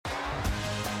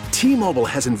T-Mobile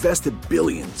has invested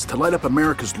billions to light up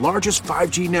America's largest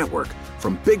 5G network,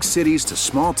 from big cities to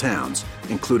small towns,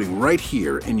 including right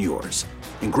here in yours.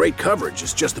 And great coverage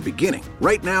is just the beginning.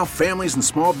 Right now, families and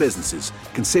small businesses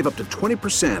can save up to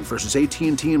 20% versus AT&T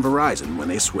and Verizon when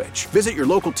they switch. Visit your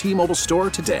local T-Mobile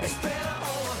store today.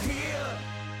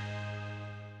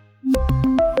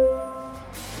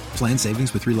 Plan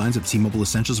savings with 3 lines of T-Mobile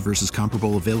Essentials versus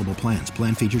comparable available plans.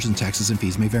 Plan features and taxes and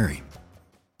fees may vary.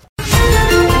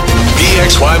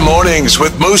 PXY Mornings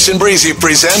with Moose and Breezy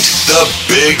present the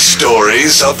big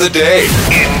stories of the day.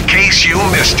 In case you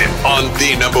missed it, on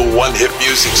the #1 hit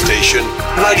music station,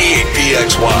 98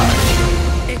 PXY.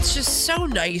 It's just so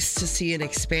nice to see an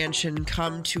expansion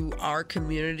come to our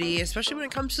community, especially when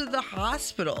it comes to the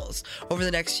hospitals. Over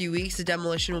the next few weeks, the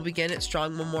demolition will begin at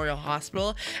Strong Memorial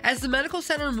Hospital as the medical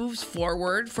center moves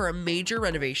forward for a major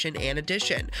renovation and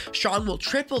addition. Strong will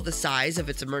triple the size of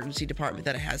its emergency department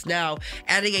that it has now,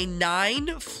 adding a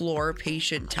 9-floor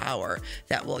patient tower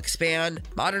that will expand,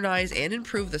 modernize, and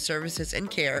improve the services and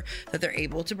care that they're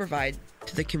able to provide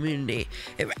to the community.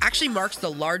 It actually marks the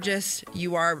largest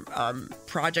UR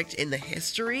project in the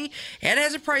history and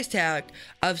has a price tag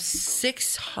of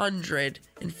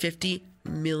 $650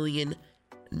 million.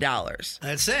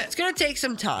 That's it. It's going to take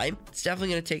some time. It's definitely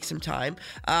going to take some time.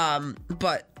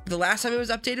 But the last time it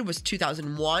was updated was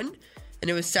 2001,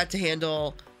 and it was set to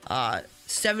handle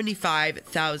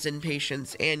 75,000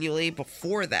 patients annually.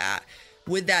 Before that,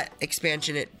 with that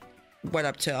expansion, it went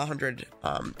up to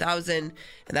 100,000, and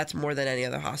that's more than any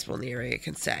other hospital in the area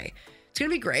can say. It's going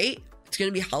to be great. It's going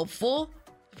to be helpful.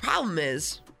 The problem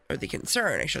is, or the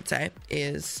concern, I should say,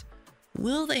 is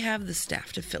will they have the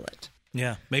staff to fill it?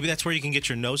 Yeah, maybe that's where you can get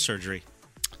your nose surgery.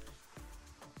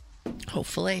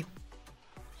 Hopefully.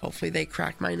 Hopefully they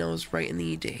crack my nose right in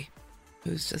the ED.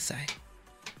 Who's to say?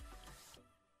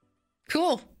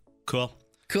 Cool.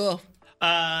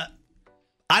 I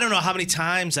don't know how many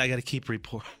times I got to keep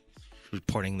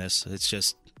reporting this. It's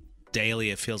just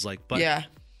daily, it feels like. But yeah,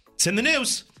 it's in the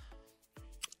news.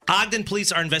 Ogden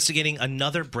police are investigating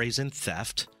another brazen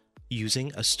theft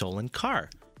using a stolen car.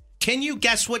 Can you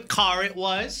guess what car it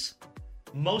was?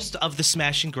 Most of the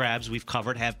smash and grabs we've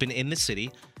covered have been in the city.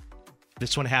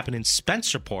 This one happened in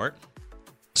Spencerport.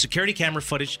 Security camera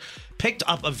footage picked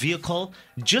up a vehicle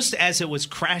just as it was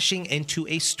crashing into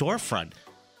a storefront.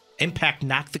 Impact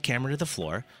knocked the camera to the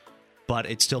floor, but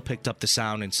it still picked up the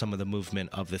sound and some of the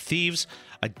movement of the thieves.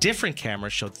 A different camera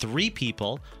showed 3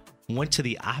 people went to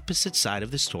the opposite side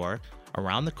of the store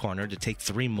around the corner to take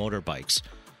 3 motorbikes.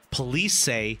 Police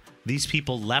say these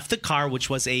people left the car, which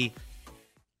was a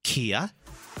Kia,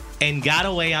 and got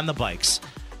away on the bikes.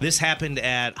 This happened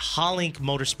at Hollink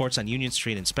Motorsports on Union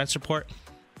Street in Spencerport.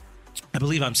 I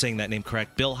believe I'm saying that name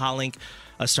correct. Bill Hollink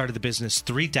started the business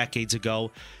 3 decades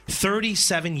ago.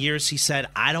 37 years, he said.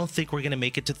 I don't think we're going to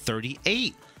make it to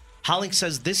 38. Hollink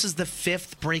says this is the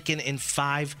 5th break-in in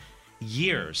 5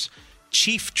 years.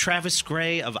 Chief Travis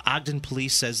Gray of Ogden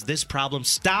Police says this problem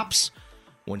stops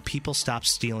when people stop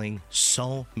stealing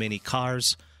so many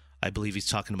cars. I believe he's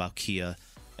talking about Kia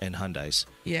and Hyundais.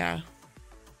 Yeah.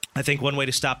 I think one way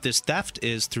to stop this theft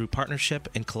is through partnership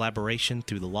and collaboration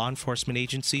through the law enforcement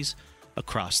agencies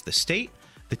across the state.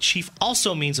 The chief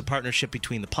also means a partnership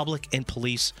between the public and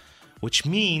police, which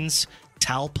means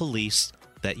tell police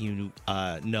that you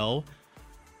know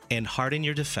and harden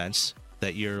your defense,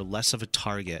 that you're less of a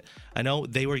target. I know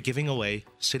they were giving away,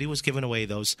 city was giving away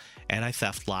those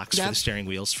anti-theft locks for the steering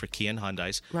wheels for Kia and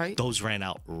Hyundais. Right. Those ran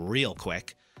out real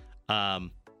quick.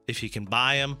 If you can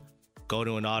buy them, go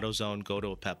to an AutoZone, go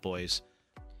to a Pep Boys.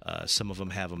 Some of them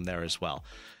have them there as well.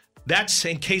 That's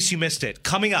in case you missed it.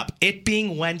 Coming up, it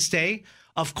being Wednesday,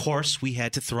 of course, we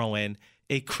had to throw in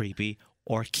a creepy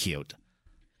or cute.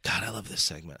 God, I love this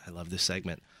segment.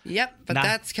 Yep, but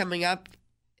that's coming up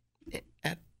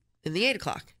in the 8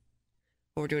 o'clock.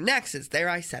 What we're doing next is There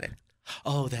I Said It.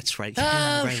 Oh, that's right.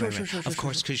 Oh, right. sure. Of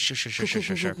course, because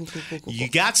sure. You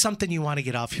got something you want to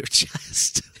get off your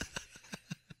chest.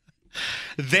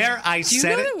 There I Said It. Do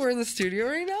you know that we're in the studio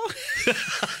right now?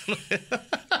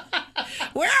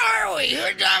 Where are we?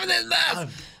 Who's driving this bus?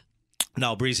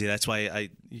 No, Breezy, that's why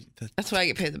That's why I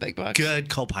get paid the big bucks. Good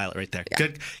co-pilot right there. Yeah.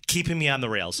 Good, keeping me on the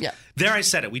rails. Yeah. There I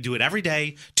said it. We do it every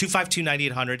day.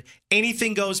 252-9800.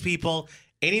 Anything goes, people.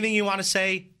 Anything you want to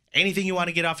say, anything you want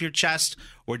to get off your chest,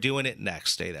 we're doing it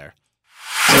next. Stay there.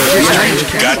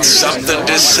 Got something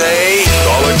to say?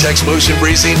 Call or text Moose and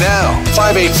Breezy now.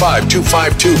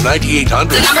 585-252-9800.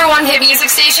 The #1 hit music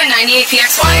station, 98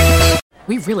 PXY.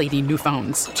 we really need new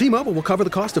phones. T-Mobile will cover the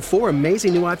cost of 4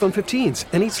 amazing new iPhone 15s,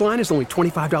 and each line is only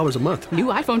 $25 a month. New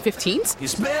iPhone 15s?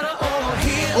 It's better over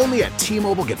here. Only at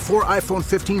T-Mobile, get 4 iPhone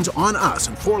 15s on us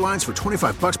and 4 lines for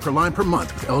 $25 per line per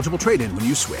month with eligible trade-in when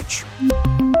you switch.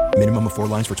 Minimum of 4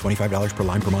 lines for $25 per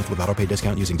line per month with autopay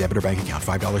discount using debit or bank account.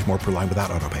 $5 more per line without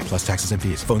autopay, plus taxes and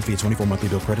fees. Phone fee at 24 monthly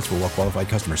bill credits for well-qualified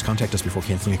customers. Contact us before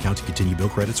canceling account to continue bill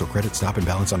credits or credit stop and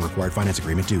balance on required finance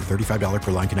agreement due. $35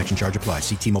 per line connection charge applies.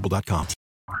 See T-Mobile.com.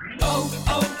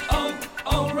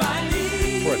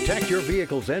 O'Reilly. Protect your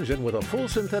vehicle's engine with a full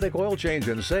synthetic oil change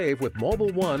and save with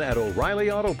Mobil 1 at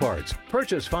O'Reilly Auto Parts.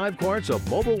 Purchase 5 quarts of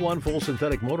Mobil 1 full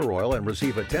synthetic motor oil and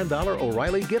receive a $10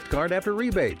 O'Reilly gift card after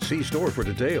rebate. See store for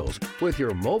details. With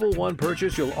your Mobil 1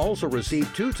 purchase, you'll also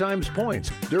receive 2 times points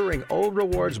during O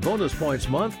Rewards Bonus Points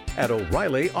Month at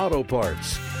O'Reilly Auto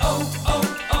Parts.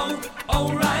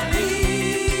 O'Reilly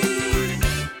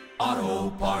Auto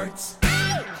Parts.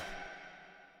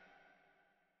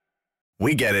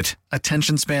 We get it.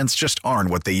 Attention spans just aren't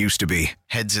what they used to be.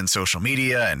 Heads in social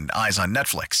media and eyes on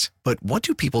Netflix. But what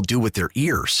do people do with their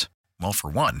ears? Well, for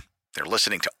one, they're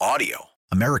listening to audio.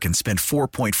 Americans spend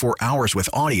 4.4 hours with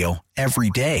audio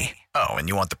every day. Oh, and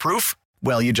you want the proof?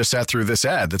 Well, you just sat through this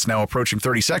ad that's now approaching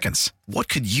 30 seconds. What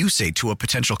could you say to a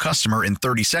potential customer in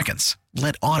 30 seconds?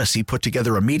 Let Odyssey put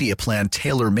together a media plan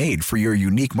tailor-made for your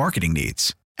unique marketing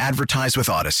needs. Advertise with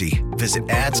Odyssey. Visit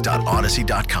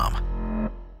ads.odyssey.com.